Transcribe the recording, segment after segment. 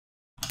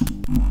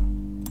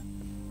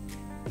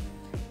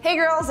Hey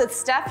girls, it's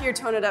Steph, your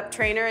Tone It Up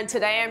trainer, and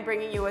today I'm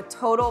bringing you a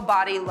total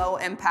body low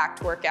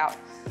impact workout.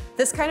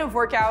 This kind of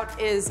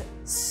workout is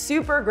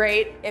super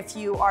great if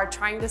you are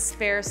trying to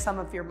spare some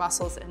of your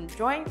muscles and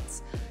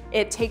joints.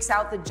 It takes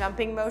out the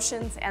jumping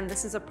motions, and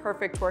this is a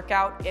perfect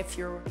workout if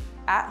you're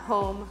at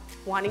home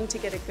wanting to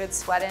get a good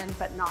sweat in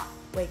but not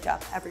wake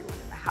up everyone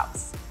in the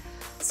house.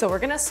 So we're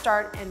gonna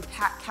start in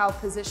cat-cow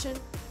position.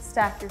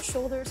 Stack your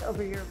shoulders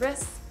over your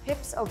wrists,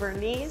 hips over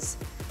knees.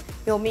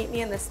 You'll meet me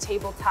in this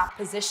tabletop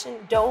position.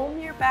 Dome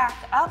your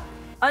back up,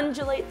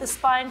 undulate the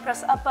spine,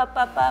 press up, up,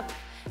 up, up,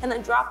 and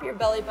then drop your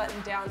belly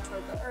button down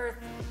toward the earth.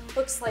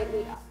 Look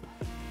slightly up.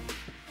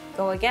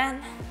 Go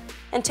again,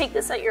 and take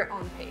this at your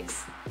own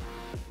pace.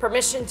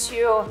 Permission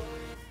to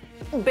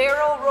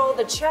barrel roll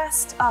the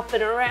chest up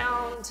and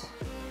around.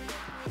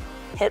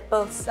 Hit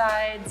both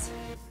sides.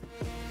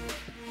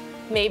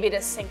 Maybe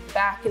to sink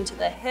back into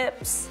the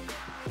hips.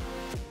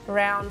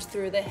 Round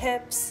through the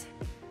hips.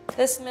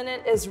 This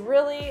minute is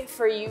really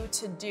for you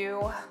to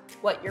do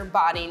what your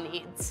body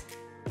needs.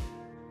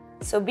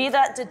 So be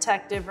that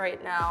detective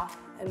right now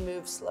and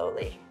move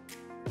slowly.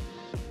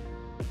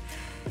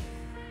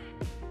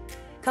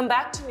 Come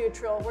back to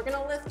neutral. We're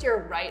gonna lift your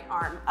right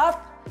arm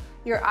up.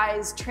 Your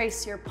eyes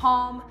trace your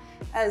palm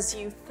as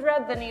you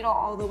thread the needle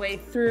all the way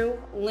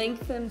through.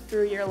 Lengthen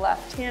through your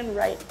left hand,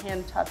 right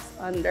hand tucks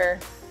under.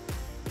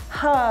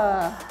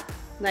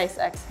 Nice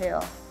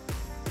exhale.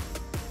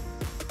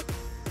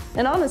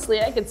 And honestly,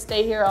 I could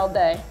stay here all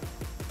day,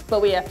 but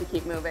we have to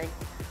keep moving.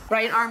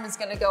 Right arm is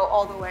gonna go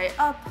all the way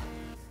up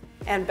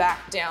and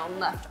back down.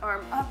 Left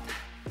arm up.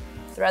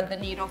 Thread the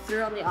needle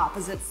through on the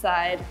opposite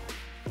side.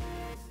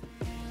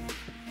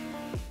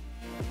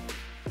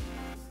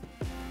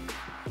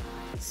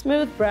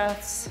 Smooth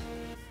breaths,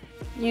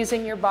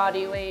 using your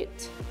body weight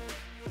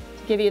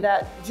to give you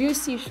that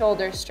juicy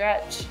shoulder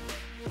stretch.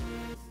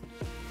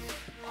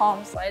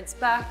 Palm slides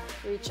back,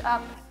 reach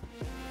up,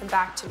 and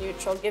back to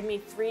neutral. Give me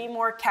 3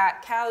 more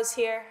cat-cows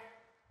here.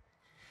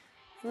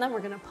 And then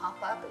we're gonna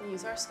pop up and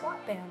use our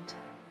squat band.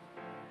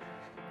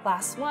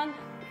 Last one,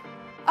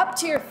 up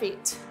to your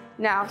feet.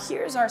 Now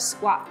here's our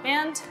squat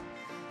band.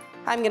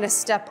 I'm gonna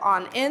step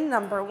on in,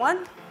 number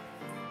 1.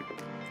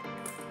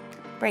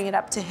 Bring it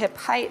up to hip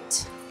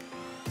height.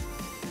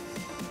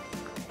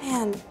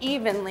 And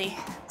evenly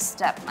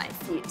step my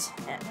feet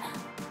in.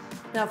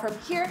 Now from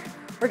here,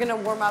 we're gonna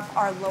warm up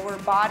our lower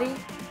body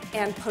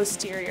and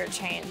posterior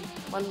chain.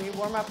 When we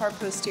warm up our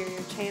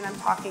posterior chain, I'm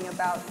talking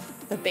about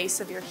the base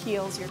of your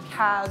heels, your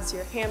calves,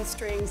 your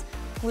hamstrings,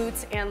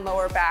 glutes, and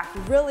lower back.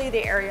 Really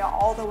the area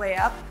all the way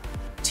up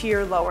to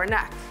your lower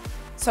neck.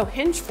 So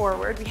hinge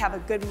forward, we have a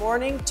good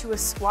morning to a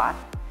squat.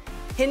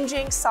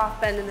 Hinging,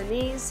 soft bend in the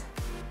knees,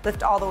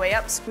 lift all the way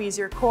up, squeeze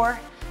your core,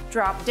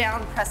 drop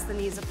down, press the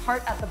knees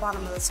apart at the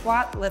bottom of the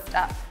squat, lift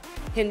up.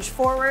 Hinge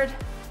forward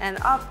and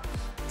up,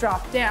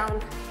 drop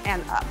down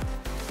and up.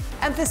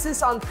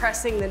 Emphasis on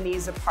pressing the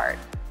knees apart.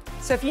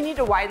 So if you need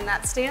to widen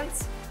that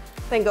stance,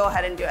 then go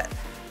ahead and do it.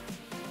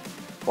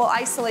 We'll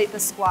isolate the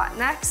squat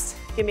next.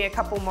 Give me a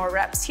couple more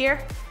reps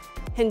here.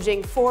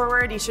 Hinging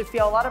forward, you should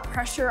feel a lot of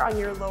pressure on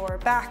your lower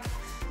back,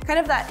 kind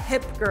of that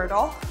hip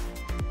girdle.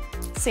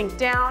 Sink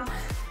down.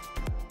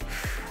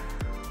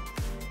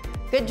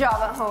 Good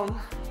job at home.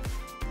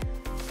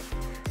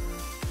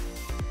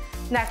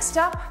 Next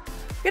up,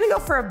 we're gonna go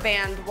for a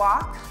band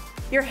walk.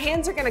 Your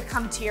hands are gonna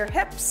come to your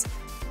hips.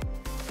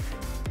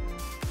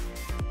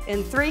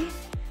 In 3,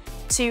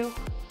 2,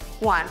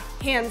 1.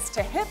 Hands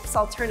to hips,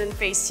 I'll turn and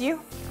face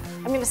you.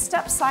 I'm gonna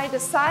step side to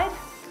side,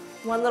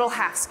 1 little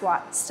half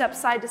squat. Step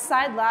side to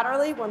side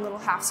laterally, 1 little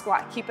half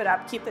squat. Keep it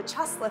up, keep the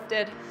chest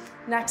lifted.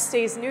 Neck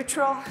stays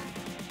neutral.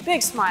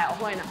 Big smile,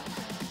 why not?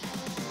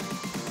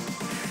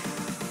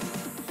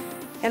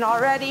 And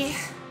already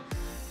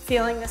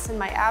feeling this in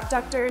my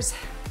abductors.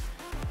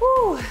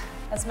 Woo,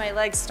 as my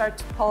legs start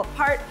to pull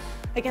apart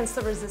against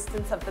the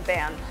resistance of the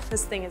band.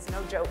 This thing is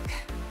no joke.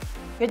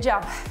 Good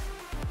job.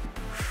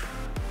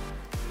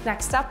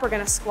 Next up, we're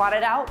gonna squat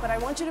it out, but I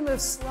want you to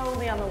move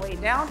slowly on the way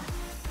down,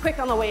 quick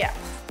on the way up.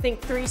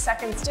 Think 3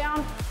 seconds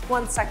down,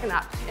 1 second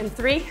up. In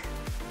 3,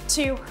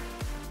 2,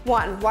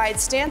 1. Wide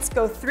stance,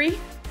 go 3,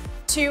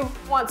 2,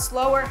 1.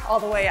 Slower, all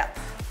the way up.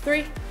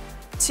 3,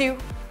 2,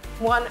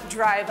 1.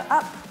 Drive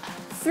up.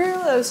 Through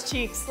those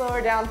cheeks,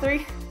 slower down.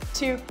 3,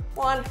 2,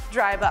 1.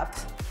 Drive up.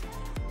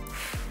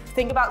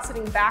 Think about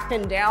sitting back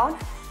and down.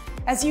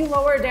 As you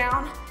lower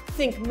down,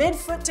 think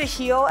midfoot to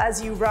heel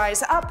as you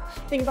rise up.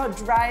 Think about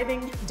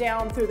driving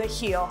down through the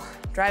heel.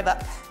 Drive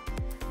up.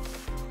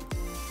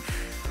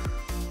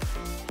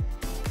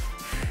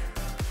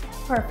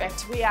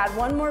 Perfect. We add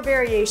 1 more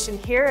variation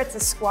here. It's a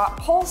squat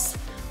pulse.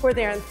 We're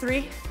there in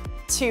 3,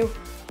 2,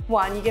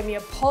 1. You give me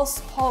a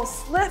pulse,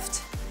 pulse,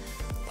 lift.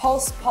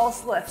 Pulse,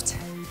 pulse, lift.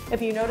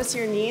 If you notice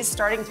your knees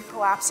starting to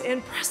collapse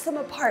in, press them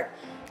apart.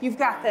 You've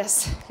got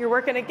this. You're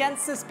working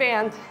against this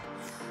band.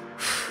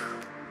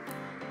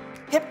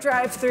 Hip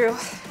drive through,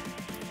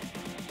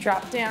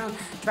 drop down,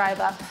 drive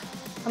up.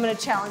 I'm gonna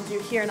challenge you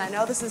here, and I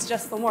know this is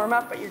just the warm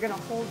up, but you're gonna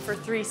hold for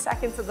 3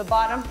 seconds at the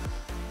bottom.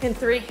 In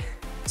 3,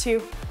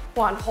 2,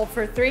 1. Hold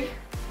for 3,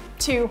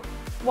 2,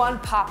 1.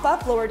 Pop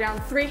up, lower down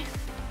 3,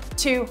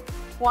 2,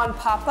 1.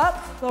 Pop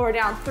up, lower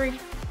down 3,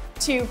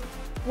 2,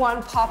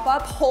 1. Pop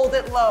up, hold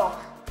it low.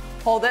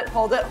 Hold it,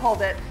 hold it,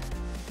 hold it.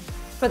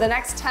 For the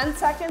next 10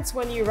 seconds,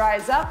 when you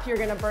rise up, you're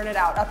gonna burn it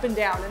out, up and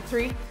down in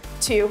 3,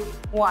 2,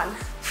 1.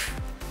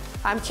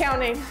 I'm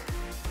counting.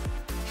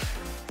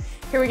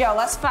 Here we go,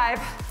 last 5,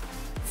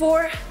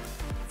 4,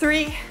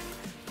 3,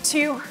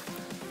 2,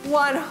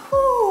 1.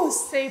 Woo,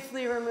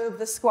 safely remove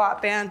the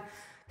squat band.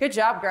 Good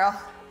job, girl.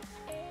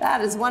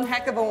 That is one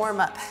heck of a warm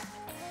up.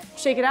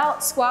 Shake it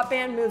out, squat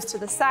band moves to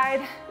the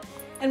side,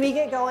 and we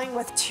get going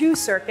with 2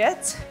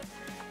 circuits.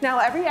 Now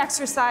every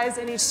exercise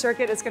in each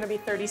circuit is gonna be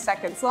 30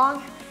 seconds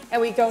long,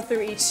 and we go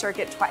through each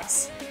circuit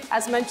twice.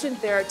 As mentioned,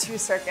 there are 2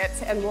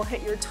 circuits, and we'll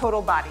hit your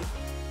total body.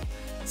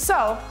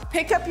 So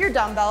pick up your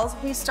dumbbells.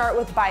 We start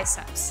with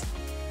biceps.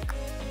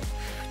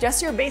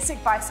 Just your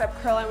basic bicep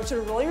curl. I want you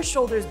to roll your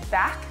shoulders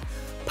back,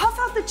 puff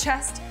out the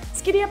chest,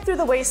 skiddy up through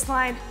the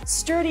waistline,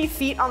 sturdy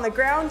feet on the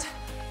ground,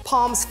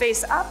 palms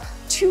face up,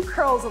 2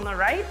 curls on the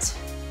right,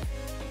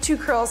 2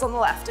 curls on the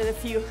left. And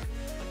if you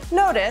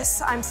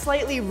notice, I'm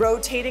slightly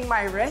rotating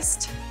my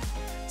wrist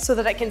so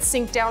that I can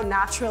sink down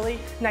naturally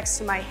next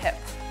to my hip.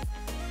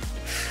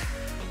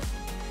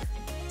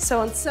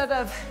 So instead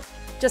of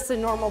just a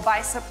normal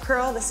bicep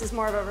curl, this is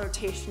more of a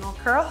rotational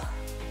curl.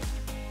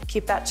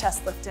 Keep that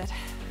chest lifted.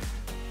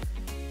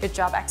 Good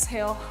job,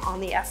 exhale on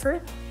the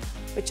effort,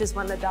 which is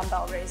when the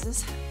dumbbell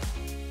raises.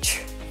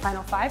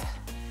 Final 5,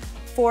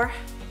 4,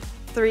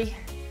 3,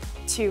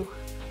 2,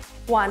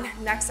 1.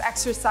 Next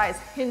exercise,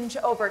 hinge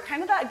over,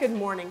 kind of that good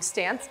morning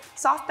stance.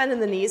 Soft bend in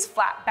the knees,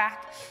 flat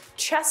back,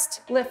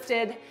 chest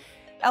lifted,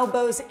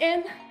 elbows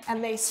in,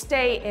 and they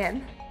stay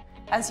in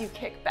as you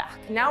kick back.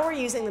 Now we're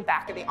using the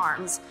back of the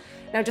arms.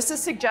 Now just a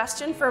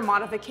suggestion for a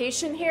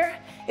modification here,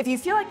 if you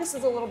feel like this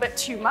is a little bit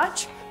too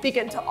much,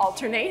 begin to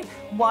alternate.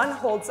 One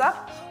holds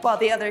up while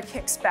the other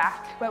kicks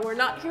back, but we're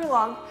not here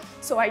long,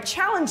 so I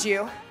challenge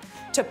you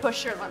to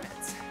push your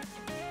limits.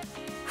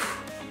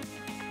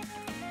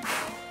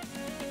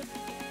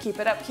 Keep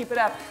it up, keep it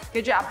up.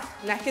 Good job.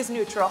 Neck is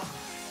neutral.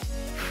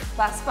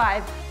 Last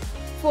 5,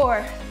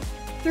 4,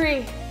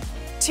 3,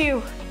 2,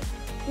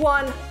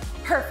 1.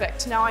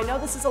 Perfect. Now I know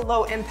this is a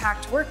low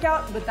impact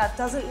workout, but that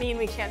doesn't mean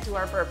we can't do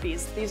our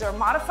burpees. These are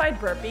modified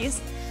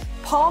burpees.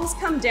 Palms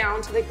come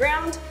down to the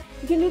ground.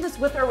 You can do this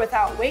with or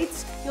without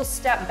weights. You'll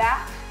step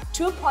back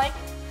to a plank,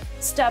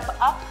 step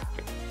up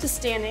to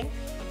standing,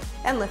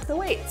 and lift the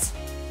weights.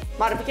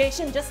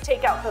 Modification, just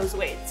take out those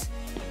weights.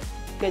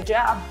 Good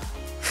job.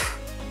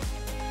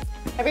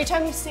 Every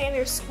time you stand,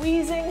 you're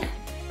squeezing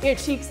your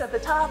cheeks at the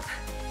top.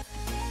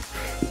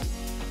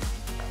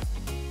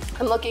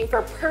 I'm looking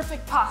for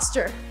perfect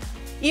posture.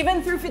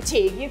 Even through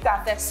fatigue, you've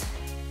got this.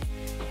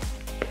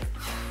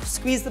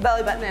 Squeeze the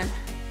belly button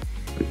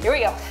in. Here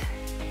we go.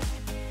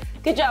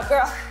 Good job,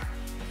 girl.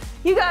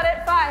 You got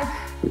it. 5,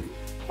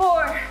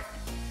 4,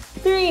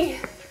 3,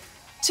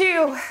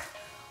 2,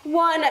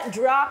 1.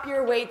 Drop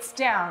your weights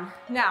down.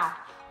 Now,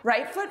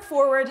 right foot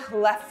forward,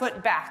 left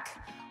foot back.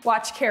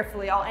 Watch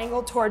carefully, I'll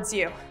angle towards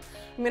you.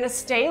 I'm gonna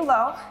stay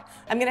low.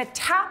 I'm gonna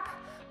tap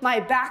my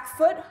back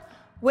foot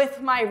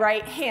with my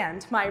right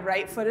hand. My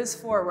right foot is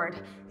forward.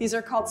 These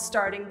are called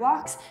starting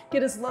blocks.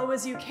 Get as low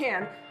as you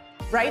can.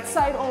 Right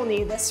side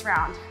only this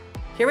round.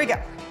 Here we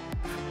go.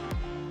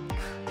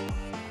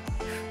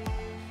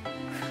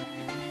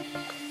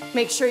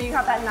 Make sure you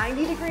have that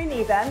 90-degree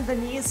knee bend. The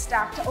knee is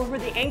stacked over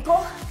the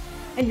ankle,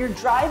 and you're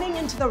driving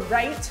into the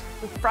right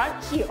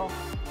front heel.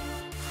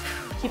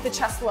 Keep the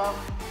chest low.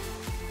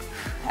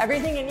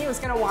 Everything in you is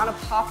gonna wanna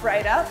pop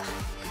right up,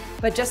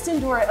 but just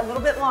endure it a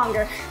little bit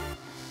longer.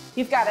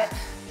 You've got it.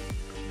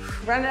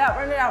 Run it out,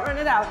 run it out, run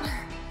it out.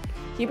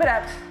 Keep it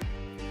up.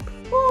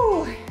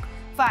 Woo.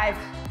 5,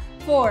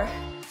 4,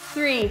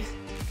 3,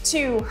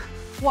 2,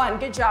 1.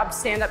 Good job,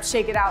 stand up,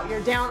 shake it out.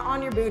 You're down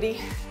on your booty.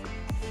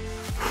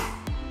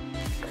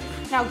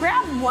 Now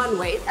grab one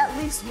weight, at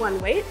least one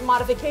weight.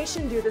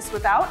 Modification, do this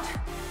without.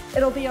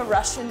 It'll be a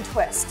Russian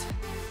twist.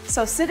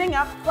 So sitting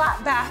up,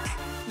 flat back,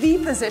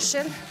 V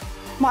position.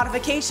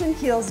 Modification,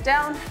 heels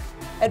down.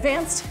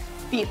 Advanced,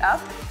 feet up.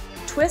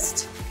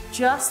 Twist,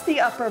 just the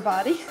upper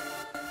body.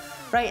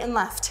 Right and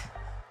left.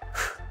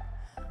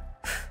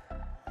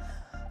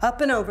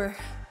 Up and over.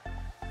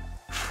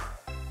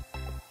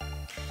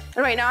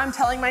 And right now I'm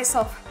telling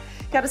myself,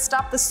 gotta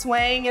stop the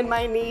swaying in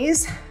my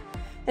knees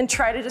and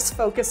try to just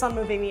focus on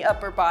moving the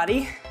upper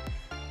body,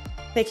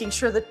 making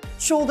sure the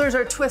shoulders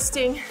are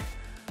twisting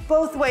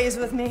both ways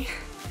with me.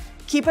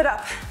 Keep it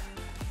up.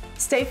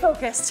 Stay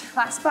focused.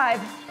 Last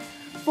 5,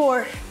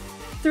 4,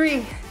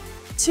 3,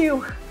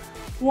 2,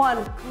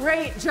 1.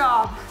 Great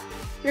job.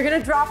 You're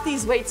gonna drop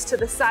these weights to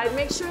the side.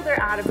 Make sure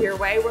they're out of your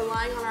way. We're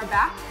lying on our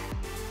back.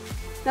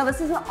 Now this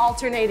is an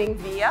alternating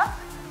V up.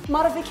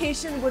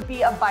 Modification would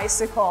be a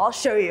bicycle. I'll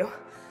show you.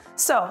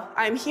 So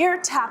I'm here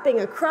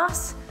tapping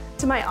across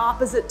to my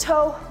opposite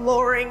toe,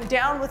 lowering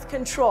down with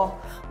control.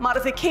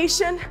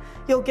 Modification,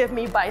 you'll give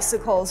me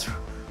bicycles.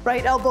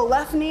 Right elbow,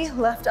 left knee,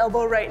 left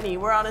elbow, right knee.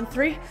 We're on in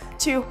 3,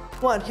 2,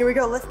 1. Here we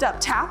go, lift up,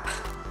 tap,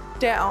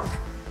 down,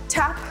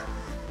 tap,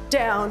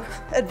 down.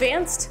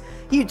 Advanced,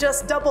 you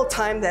just double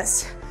time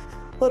this.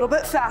 A little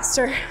bit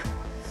faster.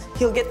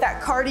 You'll get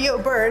that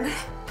cardio burn.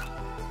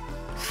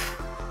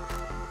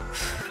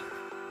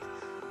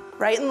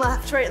 Right and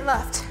left, right and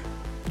left.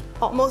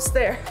 Almost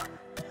there.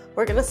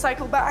 We're gonna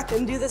cycle back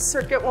and do this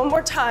circuit one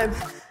more time.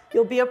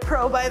 You'll be a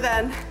pro by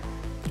then.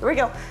 Here we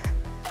go.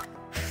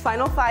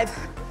 Final 5,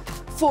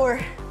 4,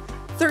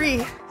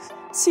 3,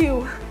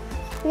 2,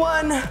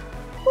 1.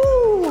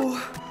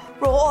 Woo.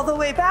 Roll all the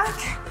way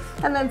back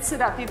and then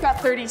sit up. You've got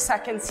 30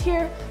 seconds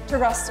here to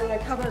rest and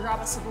recover.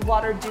 Grab a sip of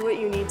water, do what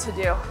you need to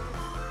do.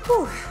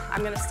 Whew.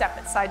 I'm gonna step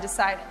it side to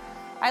side.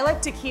 I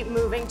like to keep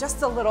moving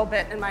just a little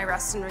bit in my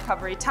rest and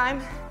recovery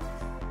time.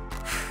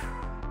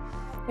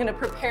 I'm gonna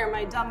prepare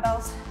my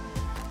dumbbells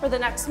for the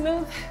next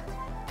move,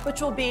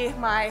 which will be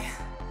my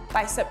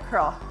bicep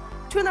curl.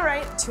 2 on the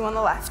right, 2 on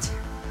the left.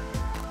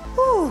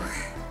 Whew.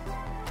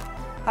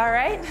 All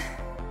right,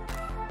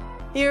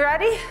 you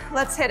ready?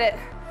 Let's hit it.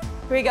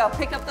 Here we go,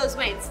 pick up those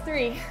weights.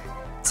 3,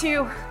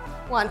 2,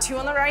 1. 2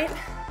 on the right,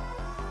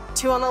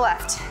 2 on the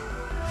left.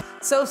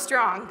 So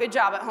strong, good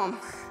job at home.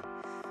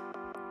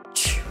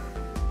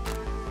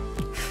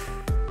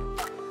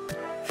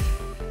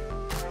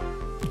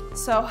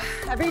 So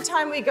every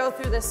time we go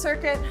through this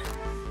circuit,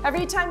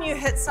 every time you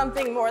hit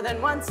something more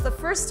than once, the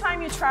first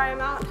time you try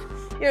them out,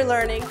 you're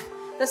learning.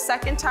 The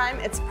second time,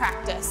 it's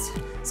practice.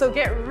 So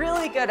get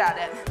really good at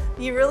it.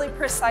 Be really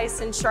precise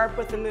and sharp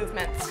with the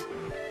movements.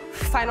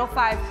 Final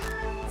 5,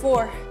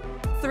 4,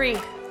 3,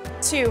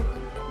 2,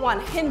 1.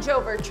 Hinge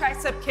over,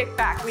 tricep kick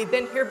back. We've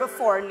been here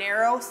before,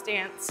 narrow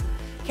stance.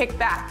 Kick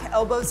back,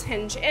 elbows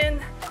hinge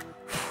in.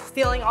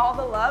 Feeling all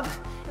the love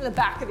in the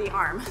back of the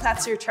arm.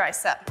 That's your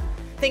tricep.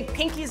 Think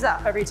pinkies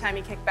up every time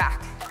you kick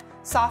back.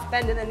 Soft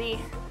bend in the knee.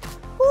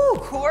 Woo,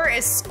 core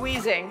is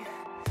squeezing.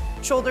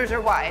 Shoulders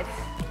are wide.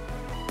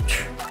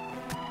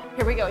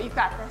 Here we go, you've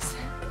got this.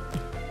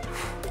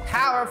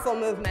 Powerful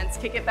movements,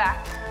 kick it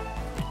back.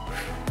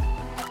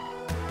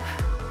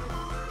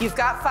 You've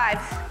got 5,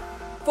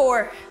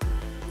 4,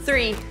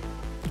 3,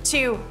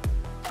 2,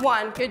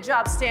 1. Good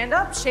job, stand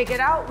up, shake it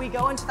out. We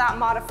go into that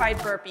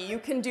modified burpee. You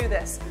can do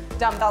this.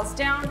 Dumbbells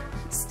down,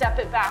 step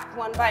it back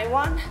one by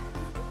one.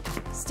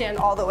 Stand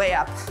all the way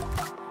up.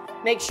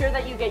 Make sure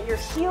that you get your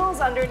heels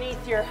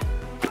underneath your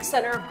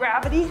center of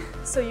gravity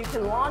so you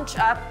can launch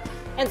up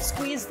and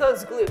squeeze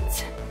those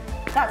glutes.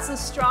 That's the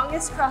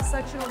strongest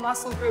cross-sectional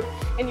muscle group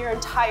in your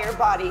entire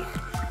body.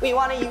 We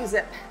want to use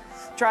it.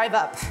 Drive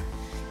up.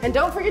 And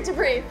don't forget to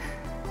breathe.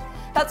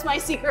 That's my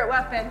secret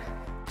weapon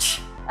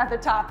at the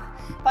top.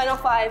 Final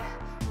 5,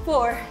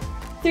 4,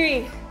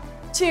 3,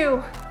 2,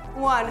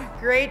 1.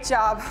 Great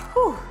job.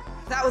 Whew.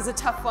 That was a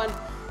tough one.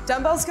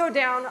 Dumbbells go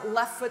down,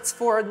 left foot's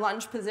forward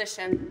lunge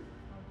position.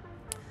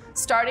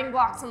 Starting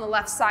blocks on the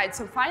left side,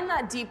 so find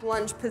that deep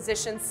lunge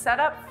position. Set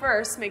up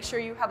first, make sure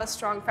you have a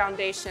strong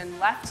foundation.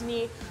 Left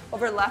knee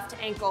over left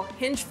ankle,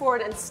 hinge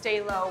forward and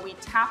stay low. We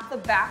tap the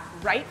back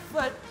right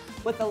foot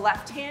with the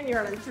left hand.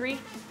 You're on in 3,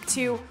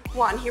 2,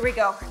 1. Here we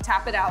go,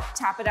 tap it out,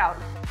 tap it out.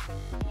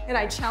 And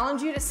I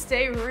challenge you to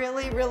stay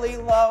really, really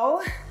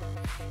low.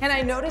 And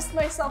I noticed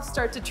myself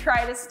start to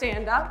try to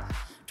stand up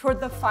toward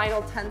the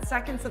final 10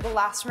 seconds of the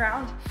last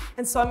round.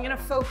 And so I'm gonna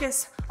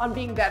focus on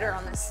being better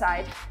on this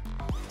side.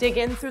 Dig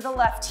in through the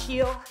left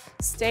heel,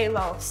 stay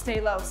low,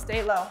 stay low,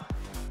 stay low.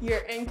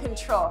 You're in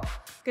control.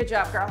 Good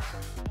job, girl.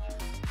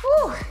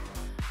 Woo.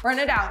 Burn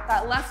it out,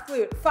 that left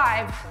glute.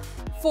 5,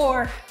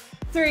 4,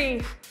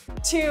 3,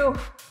 2,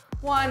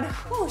 1.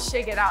 Woo.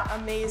 Shake it out,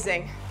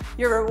 amazing.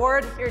 Your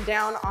reward, you're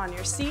down on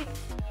your seat.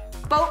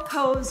 Boat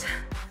pose,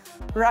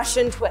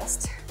 Russian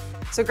twist.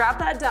 So grab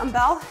that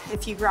dumbbell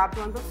if you grabbed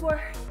one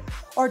before,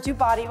 or do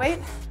body weight.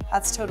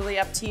 That's totally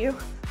up to you.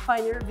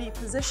 Find your V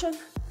position,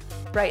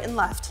 right and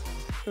left.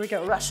 Here we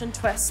go, Russian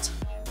twist.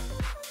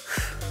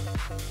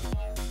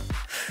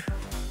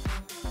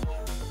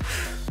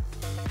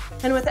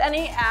 And with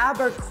any ab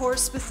or core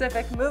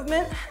specific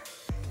movement,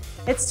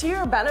 it's to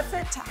your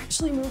benefit to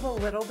actually move a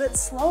little bit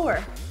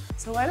slower.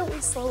 So why don't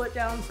we slow it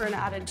down for an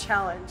added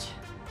challenge?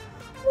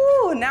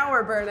 Woo, now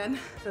we're burning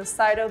those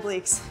side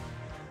obliques.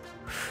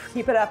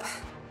 Keep it up.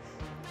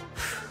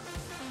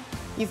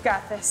 You've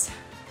got this.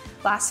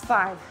 Last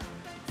 5,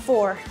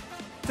 4,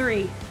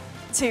 3,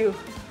 2,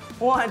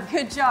 1.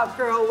 Good job,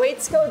 girl.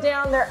 Weights go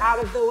down, they're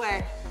out of the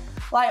way.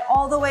 Lie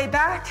all the way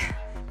back.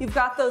 You've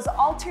got those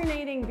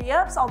alternating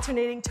V-ups,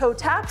 alternating toe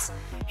taps.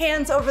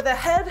 Hands over the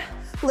head,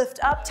 lift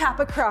up, tap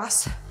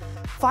across.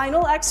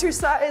 Final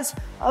exercise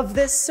of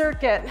this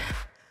circuit.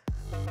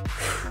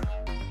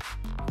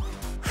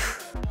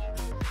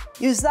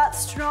 Use that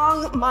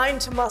strong mind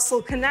to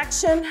muscle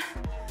connection.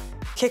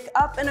 Kick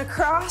up and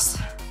across.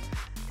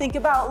 Think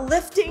about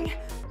lifting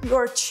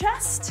your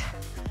chest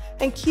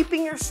and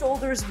keeping your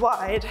shoulders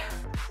wide.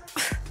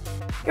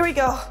 Here we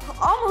go,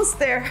 almost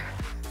there.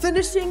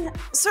 Finishing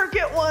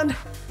circuit 1,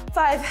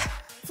 5,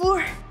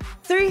 4,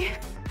 3,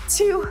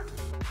 2,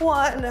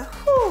 1.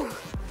 Whew.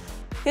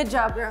 Good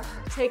job, girl.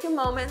 take a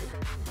moment,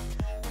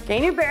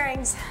 gain your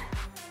bearings,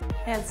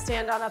 and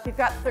stand on up. You've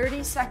got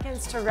 30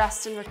 seconds to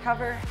rest and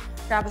recover.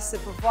 Grab a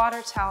sip of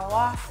water, towel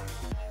off.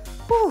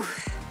 Whew.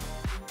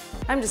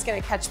 I'm just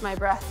gonna catch my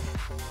breath.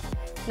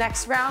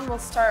 Next round, we'll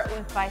start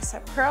with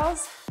bicep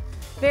curls.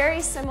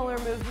 Very similar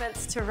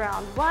movements to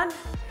round one,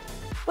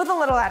 with a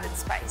little added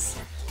spice.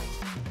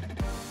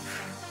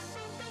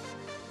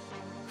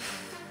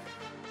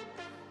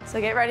 So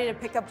get ready to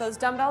pick up those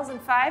dumbbells in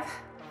 5,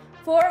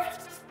 4,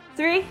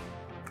 3,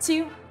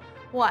 2,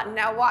 1.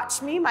 Now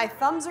watch me, my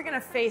thumbs are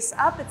gonna face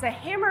up. It's a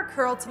hammer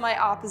curl to my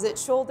opposite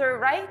shoulder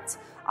right,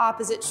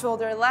 opposite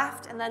shoulder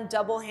left, and then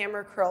double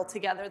hammer curl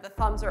together. The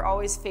thumbs are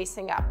always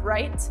facing up,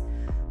 right,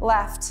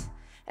 left,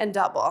 and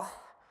double.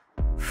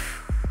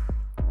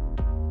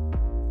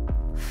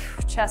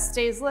 Chest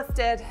stays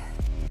lifted.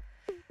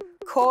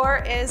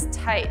 Core is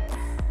tight.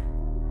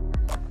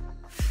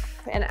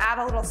 And add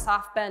a little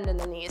soft bend in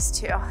the knees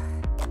too.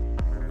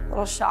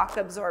 Little shock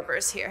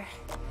absorbers here.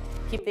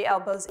 Keep the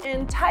elbows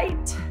in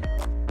tight.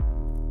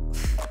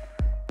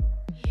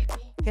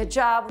 Good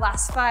job,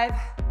 last 5,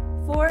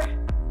 4,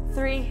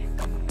 3,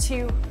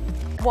 2,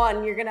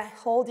 1. You're gonna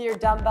hold your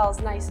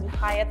dumbbells nice and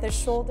high at the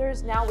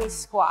shoulders. Now we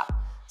squat.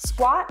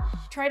 Squat,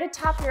 try to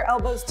tap your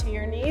elbows to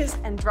your knees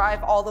and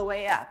drive all the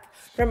way up.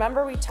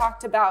 Remember we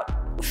talked about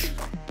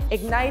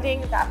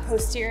igniting that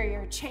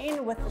posterior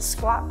chain with the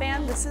squat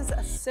band. This is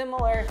a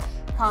similar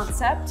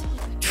concept.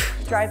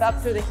 Drive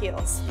up through the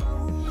heels.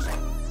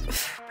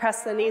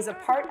 Press the knees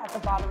apart at the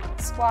bottom of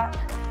the squat.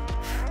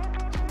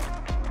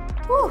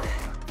 Whew.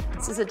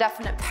 This is a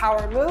definite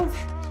power move,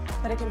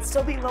 but it can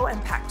still be low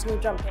impact, no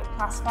jumping.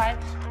 Last 5,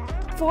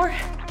 4,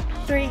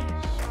 3,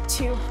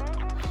 2,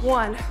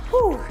 1.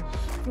 Whew.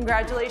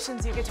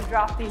 Congratulations, you get to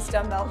drop these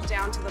dumbbells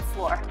down to the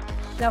floor.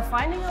 Now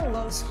finding a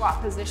low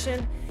squat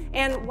position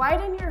and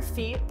widen your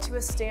feet to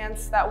a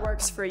stance that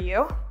works for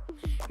you.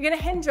 You're gonna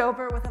hinge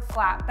over with a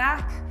flat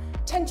back,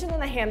 tension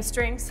in the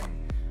hamstrings,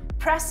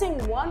 pressing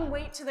one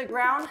weight to the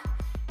ground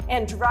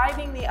and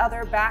driving the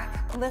other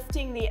back,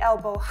 lifting the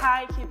elbow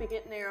high, keeping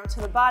it narrow to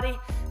the body.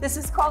 This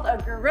is called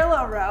a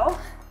gorilla row.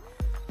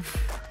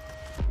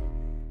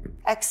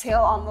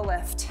 Exhale on the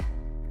lift.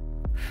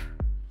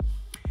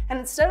 And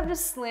instead of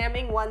just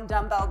slamming one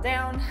dumbbell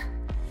down,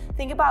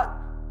 think about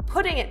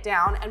putting it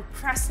down and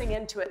pressing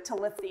into it to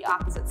lift the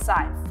opposite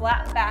side.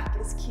 Flat back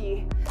is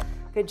key.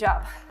 Good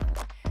job.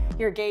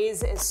 Your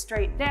gaze is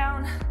straight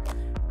down,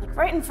 like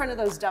right in front of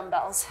those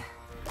dumbbells.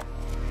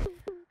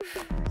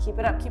 Keep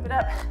it up, keep it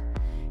up.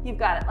 You've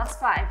got it. Last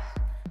 5,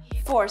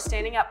 4,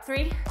 standing up.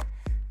 3,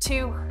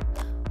 2,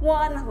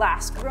 1.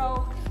 Last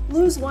row.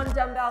 Lose one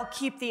dumbbell,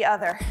 keep the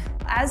other.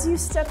 As you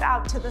step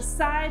out to the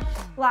side,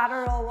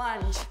 lateral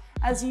lunge.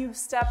 As you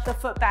step the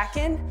foot back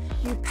in,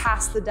 you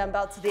pass the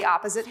dumbbell to the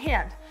opposite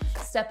hand.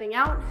 Stepping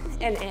out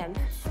and in,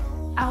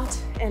 out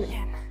and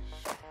in.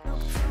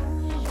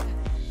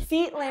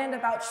 Feet land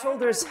about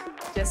shoulders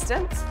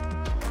distance.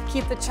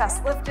 Keep the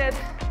chest lifted.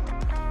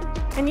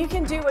 And you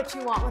can do what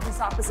you want with this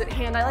opposite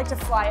hand. I like to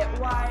fly it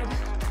wide,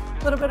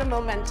 a little bit of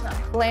momentum.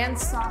 Land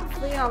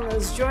softly on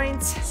those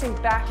joints, sink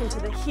back into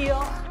the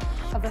heel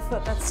of the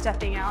foot that's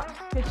stepping out.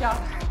 Good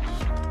job.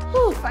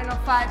 Woo, final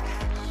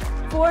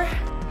 5, 4,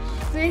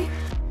 3,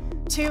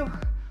 2,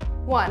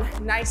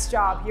 1. Nice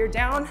job. You're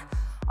down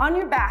on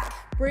your back.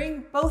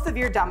 Bring both of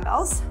your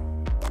dumbbells.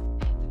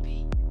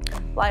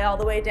 Lie all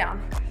the way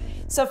down.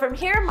 So from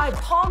here, my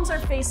palms are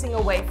facing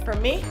away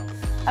from me.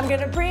 I'm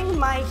gonna bring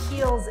my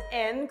heels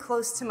in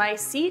close to my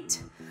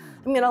seat.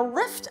 I'm gonna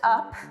lift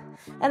up,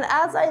 and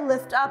as I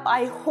lift up,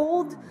 I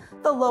hold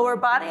the lower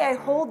body, I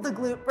hold the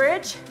glute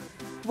bridge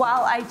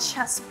while I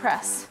chest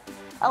press.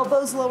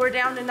 Elbows lower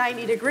down to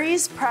 90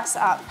 degrees, press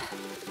up.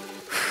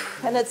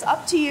 And it's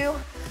up to you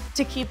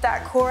to keep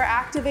that core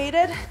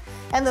activated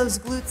and those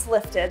glutes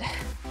lifted.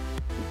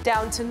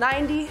 Down to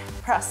 90,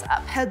 press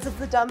up. Heads of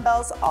the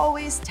dumbbells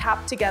always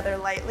tap together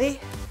lightly.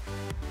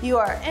 You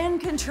are in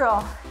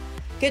control.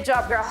 Good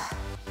job, girl.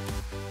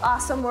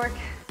 Awesome work.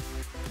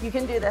 You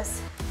can do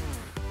this.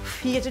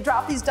 You get to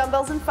drop these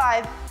dumbbells in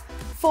 5,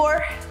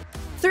 4,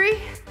 3,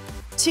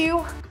 2,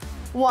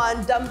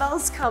 1.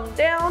 Dumbbells come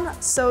down,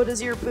 so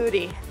does your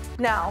booty.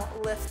 Now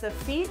lift the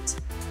feet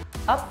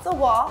up the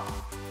wall.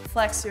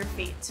 Flex your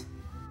feet.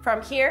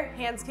 From here,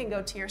 hands can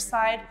go to your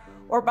side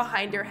or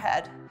behind your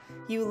head.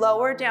 You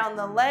lower down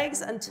the legs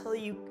until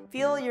you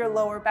feel your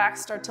lower back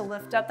start to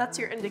lift up. That's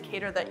your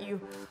indicator that you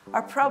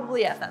are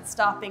probably at that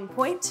stopping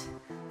point.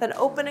 Then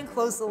open and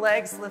close the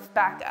legs, lift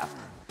back up.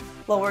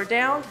 Lower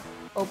down,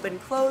 open,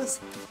 close,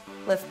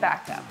 lift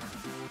back up.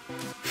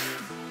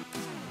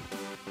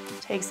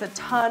 Takes a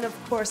ton of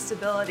core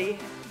stability.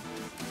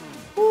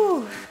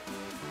 Woo.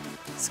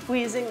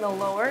 Squeezing the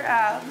lower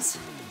abs.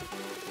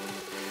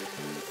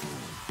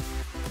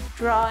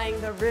 Drawing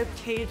the rib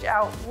cage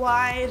out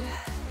wide.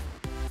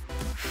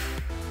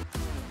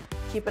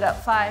 Keep it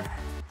up. 5,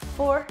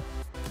 4,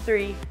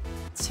 3,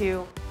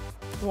 2,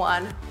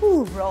 1.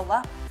 Ooh, roll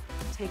up.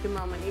 take a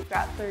moment. You've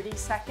got 30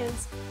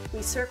 seconds.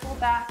 We circle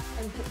back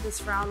and hit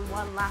this round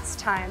one last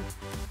time.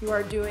 You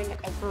are doing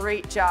a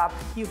great job.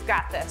 You've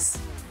got this.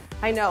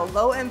 I know,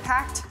 low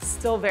impact,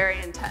 still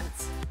very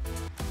intense.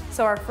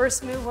 So our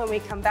first move when we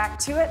come back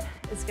to it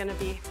is gonna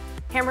be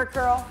hammer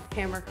curl,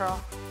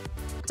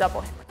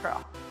 double hammer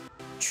curl.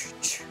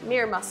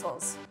 Mirror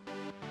muscles.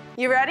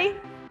 You ready?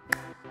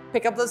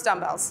 Pick up those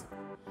dumbbells.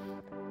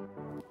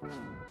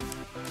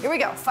 Here we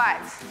go,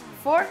 5,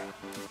 4,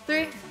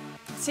 3,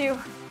 2,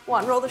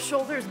 1. Roll the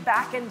shoulders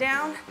back and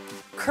down.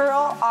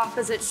 Curl,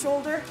 opposite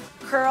shoulder,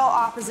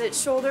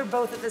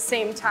 both at the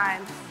same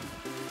time.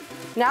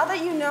 Now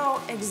that you know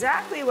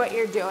exactly what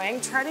you're doing,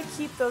 try to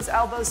keep those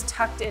elbows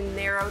tucked in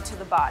narrow to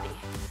the body,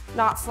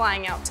 not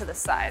flying out to the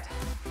side.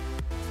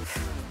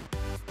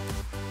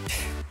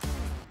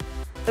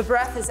 The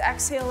breath is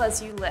exhale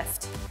as you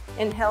lift,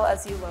 inhale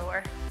as you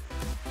lower.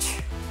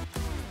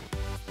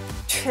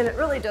 And it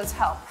really does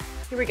help.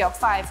 Here we go,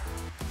 5,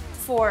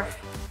 4,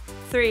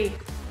 3,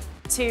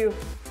 2,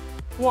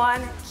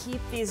 1.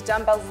 Keep these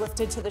dumbbells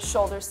lifted to the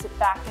shoulders, sit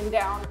back and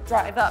down,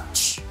 drive up,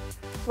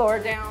 lower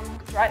down,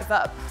 drive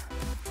up.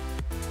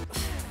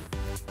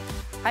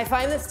 I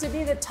find this to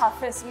be the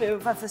toughest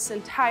move of this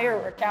entire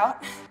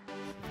workout.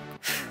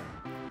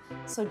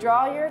 So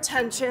draw your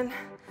attention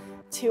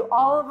to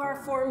all of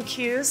our form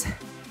cues,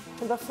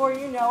 and before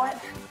you know it,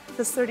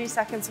 this 30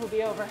 seconds will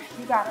be over.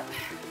 You got it.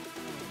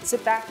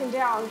 Sit back and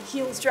down,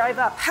 heels drive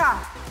up.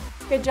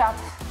 Ha! Good job.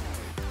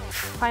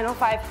 Final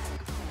 5,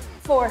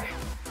 4,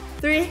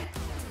 3,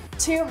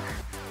 2,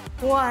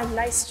 1.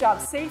 Nice job.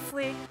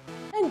 Safely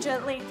and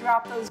gently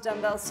drop those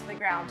dumbbells to the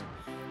ground.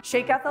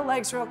 Shake out the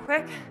legs real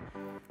quick.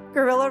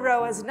 Gorilla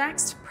row is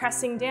next,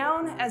 pressing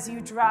down as you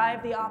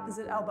drive the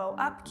opposite elbow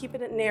up,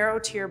 keeping it narrow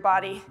to your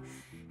body.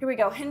 Here we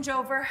go, hinge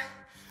over.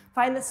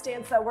 Find the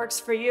stance that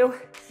works for you.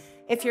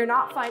 If you're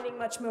not finding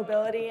much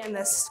mobility in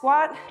this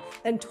squat,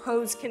 then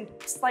toes can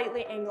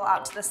slightly angle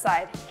out to the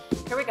side.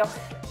 Here we go.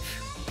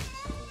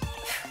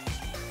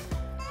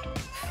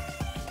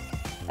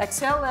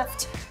 Exhale,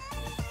 lift.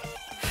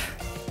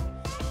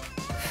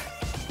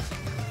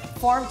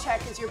 Form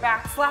check is your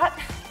back flat.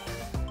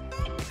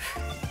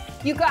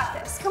 You got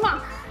this, come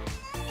on.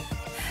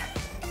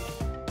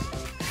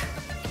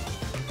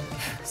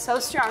 So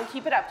strong,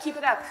 keep it up, keep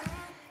it up.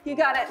 You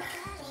got it.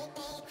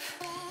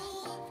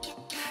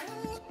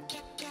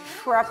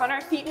 We're up on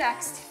our feet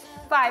next.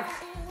 5,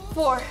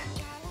 4,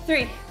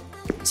 3,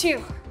 2,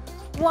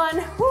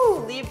 1. Woo,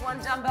 leave one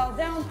dumbbell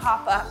down,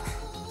 pop up.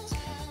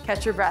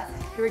 Catch your breath.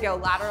 Here we go,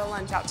 lateral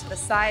lunge out to the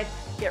side.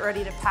 Get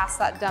ready to pass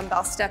that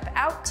dumbbell. Step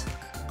out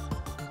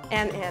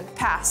and in.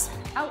 Pass,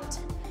 out,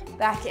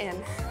 back in.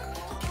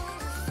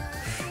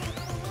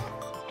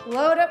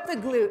 Load up the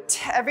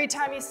glute every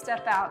time you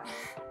step out.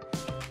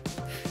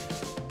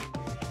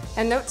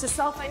 And note to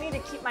self, I need to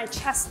keep my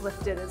chest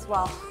lifted as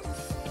well.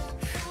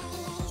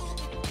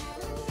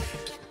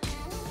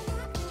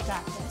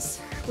 Got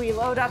this. We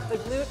load up the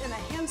glute and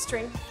the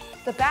hamstring,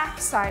 the back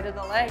side of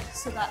the leg,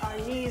 so that our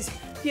knees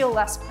feel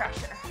less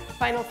pressure.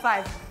 Final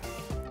 5,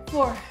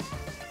 4,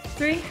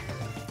 3,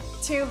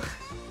 2,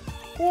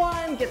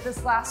 1. Get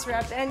this last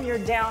rep in. You're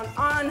down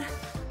on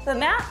the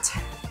mat.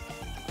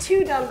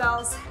 2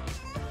 dumbbells.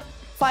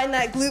 Find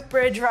that glute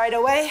bridge right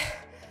away.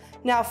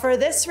 Now for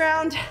this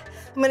round,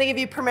 I'm gonna give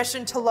you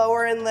permission to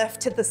lower and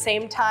lift at the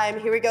same time.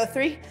 Here we go,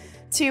 3,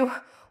 2,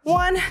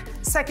 1.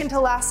 Second to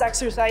last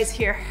exercise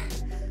here.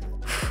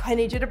 I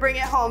need you to bring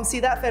it home. See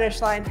that finish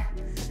line.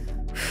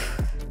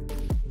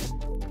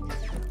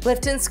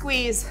 Lift and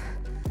squeeze.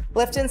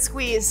 Lift and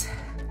squeeze.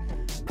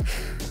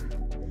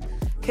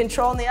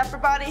 Control in the upper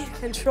body,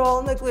 control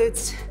in the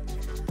glutes.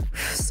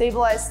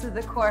 Stabilize through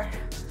the core.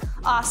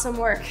 Awesome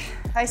work.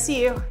 I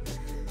see you.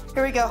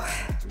 Here we go.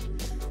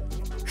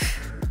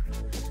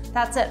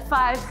 That's it.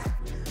 5,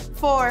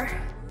 4,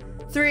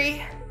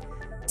 3,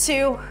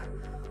 2,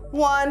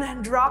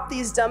 1. Drop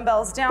these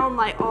dumbbells down,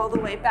 lie all the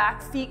way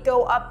back. Feet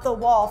go up the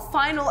wall.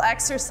 Final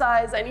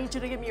exercise. I need you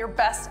to give me your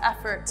best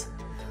effort.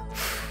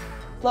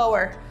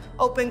 Lower,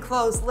 open,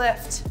 close,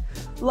 lift.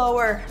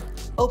 Lower,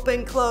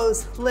 open,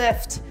 close,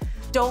 lift.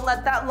 Don't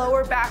let that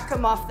lower back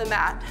come off the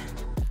mat.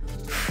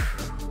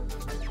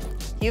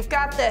 You've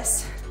got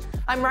this.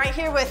 I'm right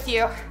here with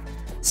you.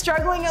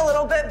 Struggling a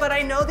little bit, but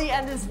I know the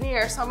end is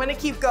near, so I'm gonna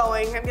keep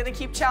going. I'm gonna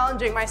keep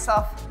challenging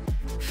myself.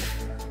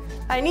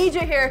 I need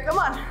you here, come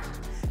on.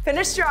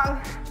 Finish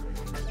strong.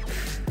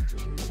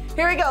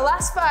 Here we go,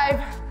 last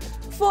 5,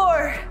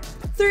 4,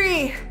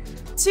 3,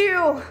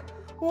 2,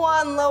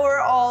 1.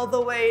 Lower all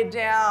the way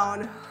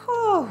down.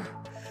 Whew.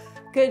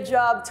 Good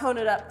job, tone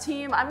it up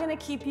team. I'm gonna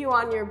keep you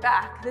on your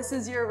back. This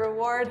is your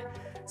reward.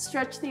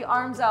 Stretch the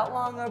arms out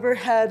long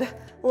overhead,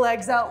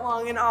 legs out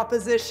long in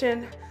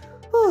opposition.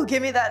 Ooh,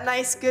 give me that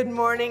nice good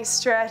morning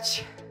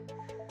stretch.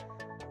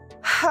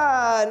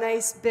 Ah,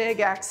 nice big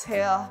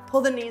exhale.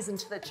 Pull the knees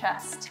into the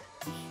chest.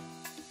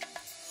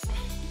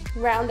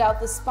 Round out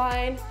the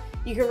spine.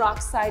 You can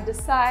rock side to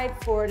side,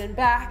 forward and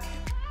back.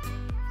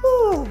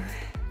 Ooh.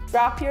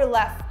 Drop your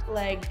left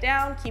leg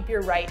down, keep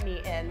your right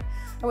knee in.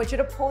 I want you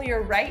to pull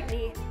your right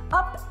knee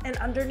up and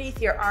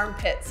underneath your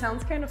armpit.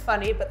 Sounds kind of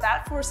funny, but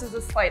that forces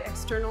a slight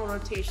external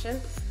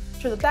rotation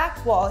to the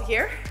back wall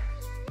here.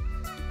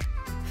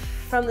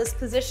 From this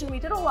position, we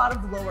did a lot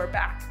of lower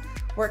back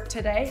work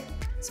today.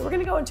 So we're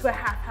gonna go into a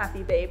half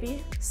happy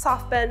baby.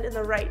 Soft bend in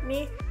the right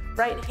knee,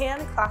 right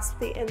hand, clasp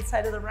the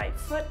inside of the right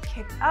foot,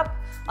 kick up.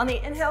 On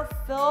the inhale,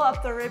 fill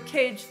up the rib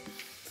cage.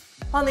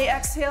 On the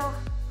exhale,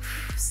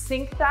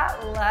 sink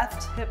that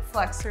left hip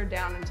flexor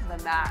down into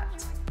the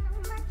mat.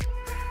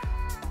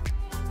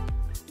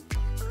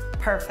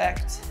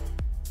 Perfect.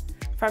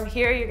 From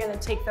here, you're gonna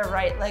take the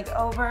right leg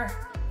over,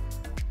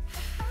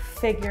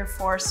 figure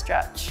 4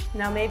 stretch.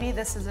 Now maybe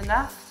this is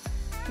enough.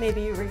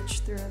 Maybe you reach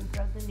through and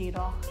thread the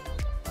needle.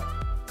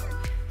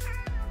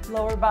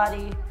 Lower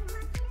body,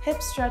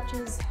 hip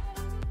stretches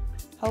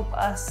help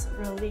us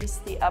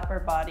release the upper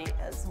body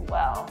as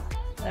well.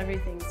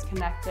 Everything's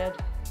connected.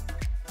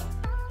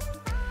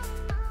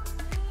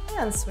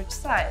 And switch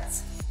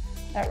sides.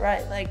 That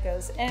right leg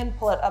goes in,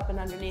 pull it up and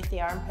underneath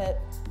the armpit.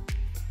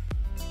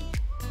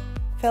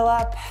 Fill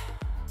up,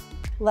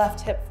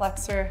 left hip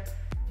flexor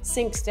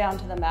sinks down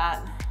to the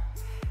mat.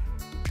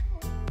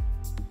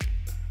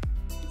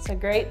 It's a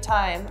great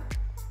time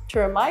to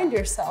remind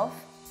yourself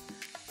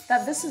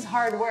that this is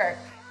hard work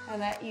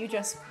and that you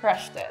just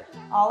crushed it.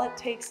 All it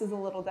takes is a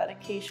little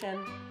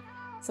dedication,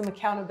 some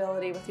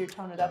accountability with your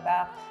Tone It Up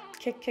app.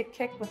 Kick, kick,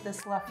 kick with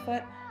this left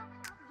foot.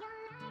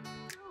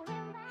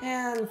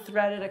 And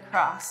thread it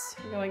across,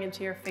 going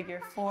into your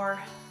figure 4,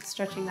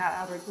 stretching that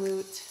outer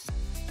glute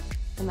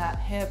and that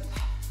hip.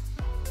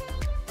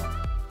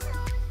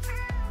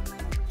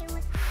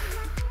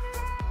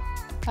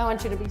 I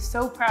want you to be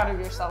so proud of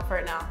yourself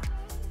right now.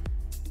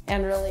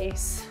 And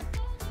release.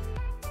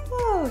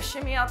 Woo,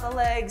 shimmy out the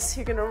legs.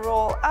 You're gonna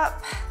roll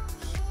up.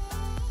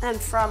 And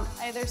from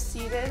either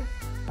seated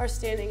or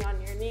standing on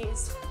your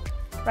knees,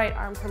 right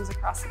arm comes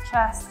across the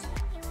chest,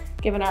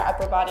 giving our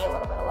upper body a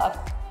little bit of love.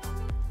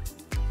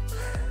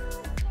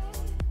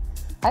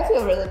 I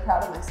feel really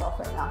proud of myself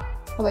right now.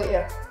 How about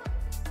you?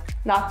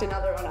 Knocked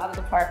another one out of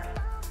the park.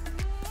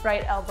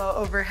 Right elbow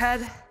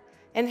overhead.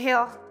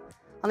 Inhale.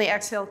 On the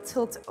exhale,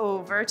 tilt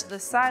over to the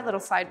side, little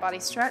side body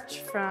stretch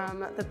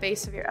from the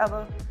base of your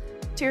elbow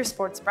to your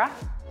sports bra.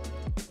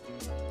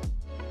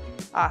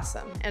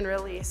 Awesome, and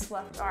release,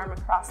 left arm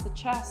across the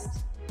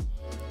chest.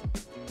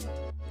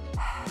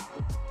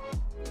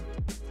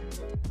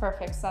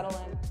 Perfect, settle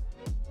in.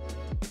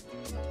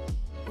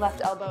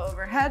 Left elbow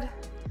overhead,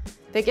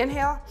 big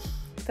inhale,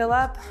 fill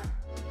up,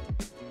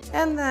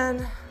 and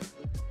then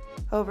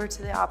over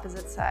to the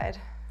opposite side.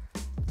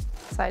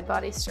 Side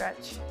body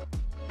stretch.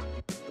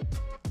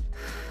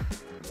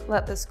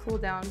 Let this cool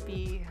down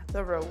be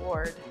the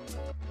reward.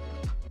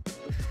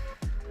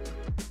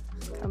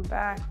 Come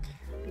back,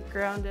 be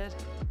grounded,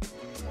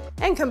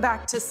 and come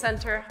back to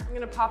center. I'm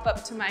gonna pop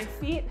up to my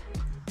feet,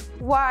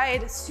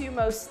 wide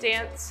sumo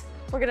stance.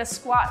 We're gonna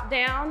squat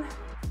down,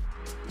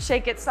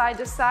 shake it side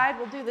to side.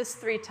 We'll do this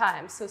 3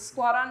 times. So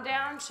squat on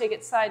down, shake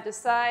it side to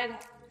side,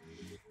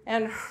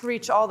 and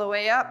reach all the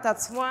way up.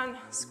 That's 1,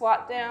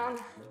 squat down.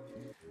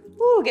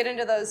 Woo, get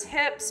into those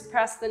hips,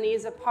 press the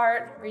knees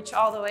apart, reach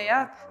all the way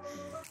up.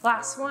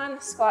 Last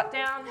one, squat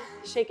down,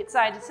 shake it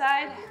side to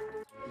side.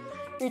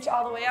 Reach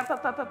all the way up,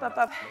 up, up, up, up,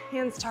 up.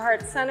 Hands to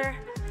heart center.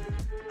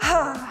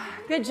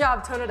 Good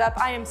job, Tone It Up.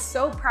 I am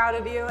so proud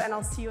of you, and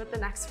I'll see you at the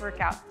next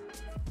workout.